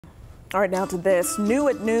All right, now to this. New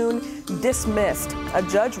at noon, dismissed. A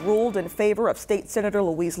judge ruled in favor of State Senator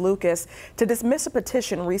Louise Lucas to dismiss a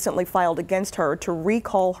petition recently filed against her to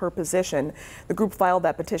recall her position. The group filed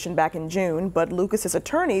that petition back in June, but Lucas's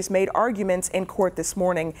attorneys made arguments in court this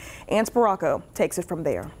morning. Ann Sparacco takes it from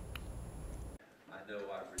there.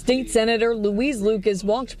 State Senator Louise Lucas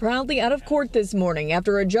walked proudly out of court this morning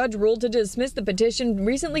after a judge ruled to dismiss the petition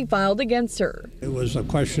recently filed against her. It was a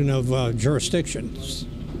question of jurisdictions.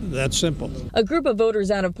 That's simple. A group of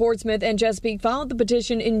voters out of Portsmouth and Chesapeake filed the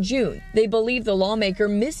petition in June. They believe the lawmaker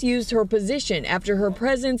misused her position after her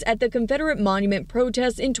presence at the Confederate Monument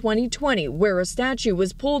protest in 2020, where a statue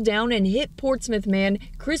was pulled down and hit Portsmouth man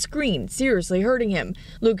Chris Green, seriously hurting him.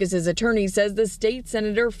 Lucas's attorney says the state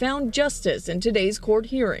senator found justice in today's court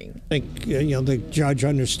hearing. I think the judge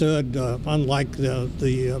understood, unlike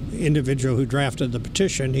the individual who drafted the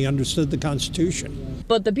petition, he understood the Constitution.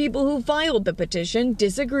 But the people who filed the petition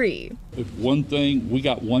disagree. If one thing, we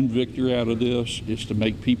got one victory out of this, is to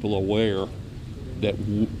make people aware that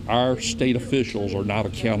our state officials are not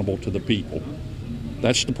accountable to the people.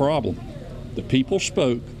 That's the problem. The people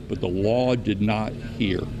spoke, but the law did not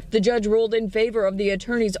hear. The judge ruled in favor of the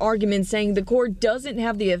attorney's argument, saying the court doesn't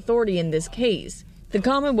have the authority in this case. The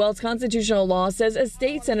Commonwealth's constitutional law says a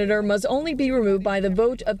state senator must only be removed by the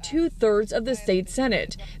vote of 2/3 of the state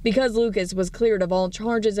Senate. Because Lucas was cleared of all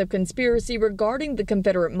charges of conspiracy regarding the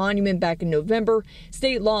Confederate monument back in November,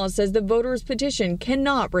 state law says the voter's petition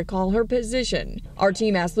cannot recall her position. Our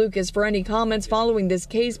team asked Lucas for any comments following this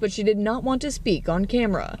case, but she did not want to speak on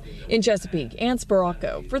camera. In Chesapeake, Ann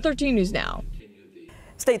Sparacco for 13 News Now.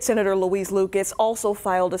 State Senator Louise Lucas also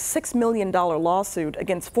filed a $6 million lawsuit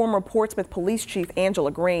against former Portsmouth Police Chief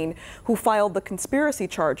Angela Green, who filed the conspiracy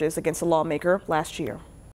charges against the lawmaker last year.